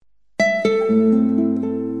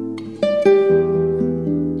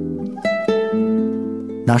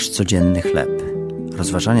Nasz codzienny chleb.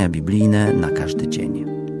 Rozważania biblijne na każdy dzień.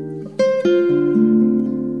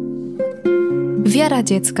 Wiara,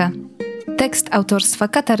 dziecka. Tekst autorstwa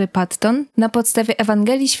Katary Patton na podstawie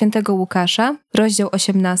Ewangelii Świętego Łukasza, rozdział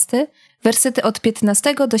 18, wersety od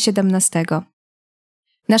 15 do 17.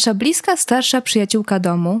 Nasza bliska, starsza przyjaciółka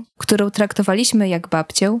domu, którą traktowaliśmy jak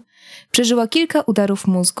babcię, przeżyła kilka udarów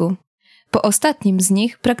mózgu. Po ostatnim z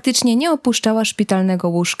nich praktycznie nie opuszczała szpitalnego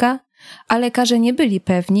łóżka, a lekarze nie byli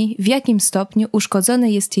pewni, w jakim stopniu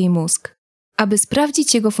uszkodzony jest jej mózg. Aby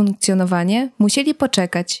sprawdzić jego funkcjonowanie, musieli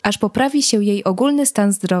poczekać, aż poprawi się jej ogólny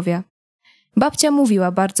stan zdrowia. Babcia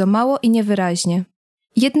mówiła bardzo mało i niewyraźnie.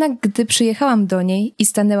 Jednak gdy przyjechałam do niej i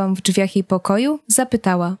stanęłam w drzwiach jej pokoju,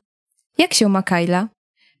 zapytała: jak się ma Kajla?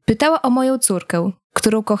 Pytała o moją córkę,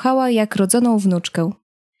 którą kochała jak rodzoną wnuczkę.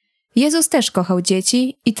 Jezus też kochał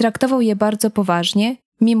dzieci i traktował je bardzo poważnie,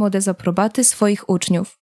 mimo dezaprobaty swoich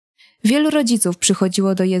uczniów. Wielu rodziców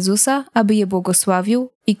przychodziło do Jezusa, aby je błogosławił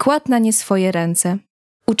i kładł na nie swoje ręce.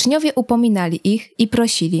 Uczniowie upominali ich i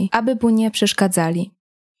prosili, aby mu nie przeszkadzali.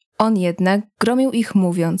 On jednak gromił ich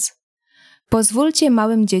mówiąc: pozwólcie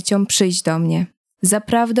małym dzieciom przyjść do mnie.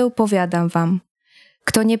 Zaprawdę powiadam wam,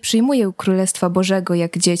 kto nie przyjmuje Królestwa Bożego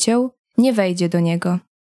jak dziecię, nie wejdzie do niego.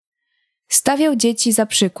 Stawiał dzieci za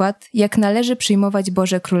przykład, jak należy przyjmować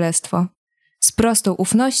Boże Królestwo, z prostą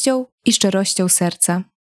ufnością i szczerością serca.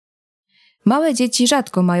 Małe dzieci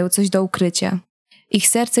rzadko mają coś do ukrycia. Ich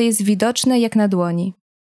serce jest widoczne jak na dłoni.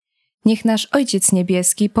 Niech nasz Ojciec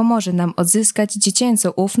Niebieski pomoże nam odzyskać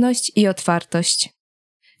dziecięcą ufność i otwartość.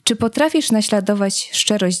 Czy potrafisz naśladować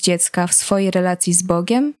szczerość dziecka w swojej relacji z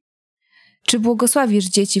Bogiem? Czy błogosławisz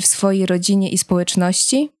dzieci w swojej rodzinie i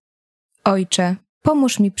społeczności? Ojcze,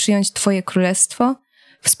 pomóż mi przyjąć Twoje królestwo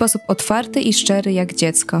w sposób otwarty i szczery jak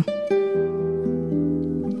dziecko.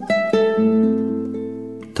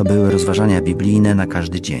 To były rozważania biblijne na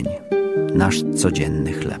każdy dzień. Nasz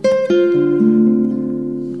codzienny chleb.